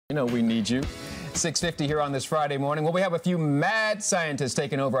You know we need you. 6:50 here on this Friday morning. Well, we have a few mad scientists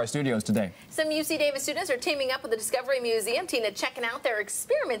taking over our studios today. Some UC Davis students are teaming up with the Discovery Museum team to checking out their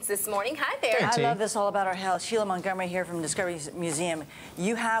experiments this morning. Hi there. Hey, I love this all about our health. Sheila Montgomery here from Discovery Museum.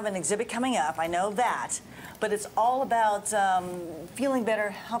 You have an exhibit coming up, I know that, but it's all about feeling better,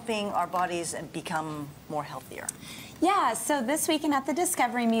 helping our bodies become more healthier. Yeah, so this weekend at the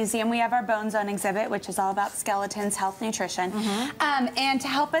Discovery Museum, we have our Bone Zone exhibit, which is all about skeletons, health, nutrition. And to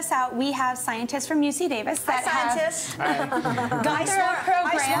help us out, we have scientists from UC Davis that have gone through our program.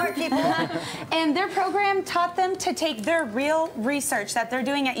 Hi, smart people. And their program taught them to take their real research that they're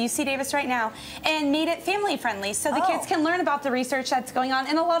doing at UC Davis right now and made it family friendly so the kids can learn about the research that's going on.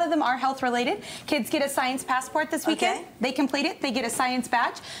 And a lot of them are health related. Kids get a science passport this weekend. They complete it, they get a science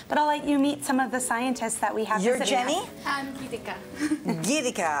badge. But I'll let you meet some of the scientists that we have. You're Jenny? I'm Gitika.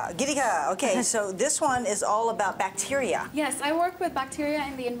 Gitika. Okay, so this one is all about bacteria. Yes, I work with bacteria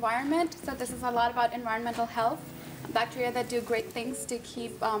in the environment, so this is a lot about environmental health. Bacteria that do great things to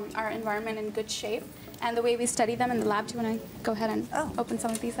keep our environment in good shape. And the way we study them in the lab, do you want to go ahead and open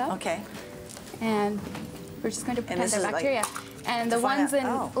some of these up? Okay. And we're just going to pretend they're bacteria. Like, and the ones in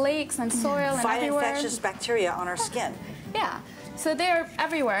lakes and soil and everywhere. Fight infectious bacteria on our skin. Yeah. So they're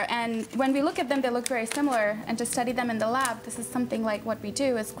everywhere, and when we look at them, they look very similar, and to study them in the lab, this is something like what we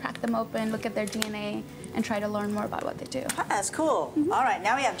do, is crack them open, look at their DNA, and try to learn more about what they do. That's cool. All right,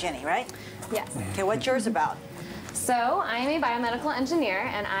 now we have Jenny, right? Yes. Okay, what's yours about? So I'm a biomedical engineer,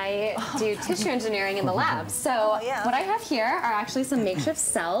 and I do tissue engineering in the lab. So what I have here are actually some makeshift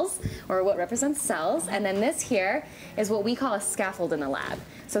cells, or what represents cells, and then this here is what we call a scaffold in the lab.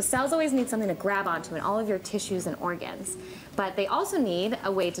 So cells always need something to grab onto in all of your tissues and organs, but they also need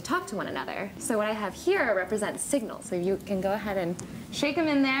a way to talk to one another. So what I have here represents signals. So you can go ahead and shake them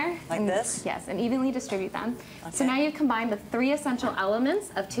in there. Like this? Yes, and evenly distribute them. So now you've combined the 3 essential elements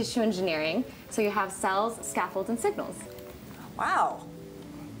of tissue engineering. So you have cells, scaffolds, and signals. Wow.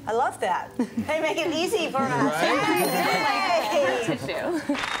 I love that. Hey, make it easy for us. Right? Tissue.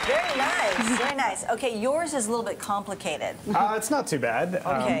 Very nice, very nice. Okay, yours is a little bit complicated. It's not too bad.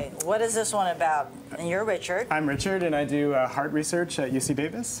 Okay, what is this one about? And you're Richard. I'm Richard, and I do heart research at UC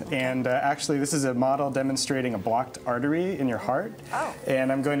Davis. And actually, this is a model demonstrating a blocked artery in your heart.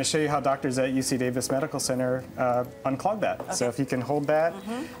 And I'm going to show you how doctors at UC Davis Medical Center unclog that. So if you can hold that,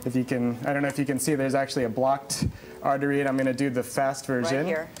 if you can, I don't know if you can see, there's actually a blocked artery, and I'm going to do the fast version. Right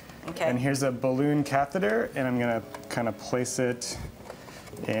here. Okay. And here's a balloon catheter, and I'm going to kind of place it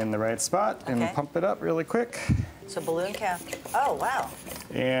in the right spot and pump it up really quick. So balloon catheter. Oh, wow.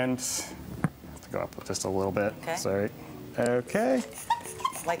 And I have to go up just a little bit. Okay. Sorry. Okay.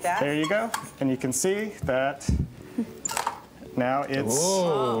 Like that? There you go. And you can see that now it's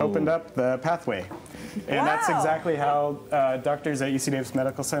opened up the pathway. And that's exactly how doctors at UC Davis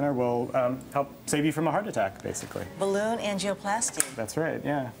Medical Center will help save you from a heart attack, basically. Balloon angioplasty. That's right,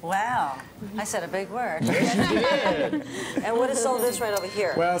 yeah. Wow. I said a big word. Yes, you did. And what is all this right over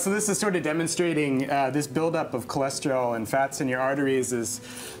here? Well, so this is sort of demonstrating this buildup of cholesterol and fats in your arteries is,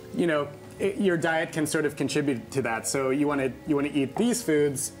 you know, your diet can sort of contribute to that. So you want to eat these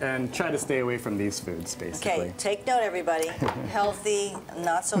foods and try to stay away from these foods, basically. Okay, take note, everybody. Healthy,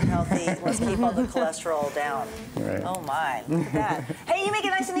 not so healthy. Let's keep all the cholesterol down. Right. Oh my, look at that. Hey, you make it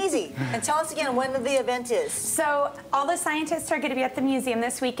nice and easy. And tell us again when the event is. So all the scientists are going to be at the museum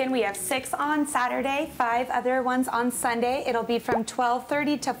this weekend. We have 6 on Saturday, 5 other ones on Sunday. It'll be from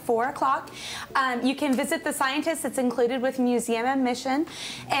 12:30 to 4 o'clock. You can visit the scientists. It's included with museum admission.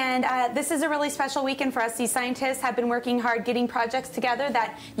 And this is a really special weekend for us. These scientists have been working hard getting projects together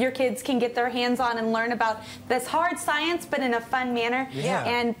that your kids can get their hands on and learn about this hard science, but in a fun manner. Yeah.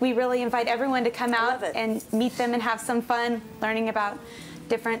 And we really invite everyone to come out and meet them and have some fun learning about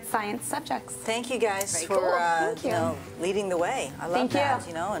different science subjects. Thank you guys for you know, leading the way. I love that,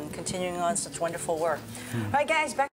 you know, and continuing on such wonderful work. All right, guys, back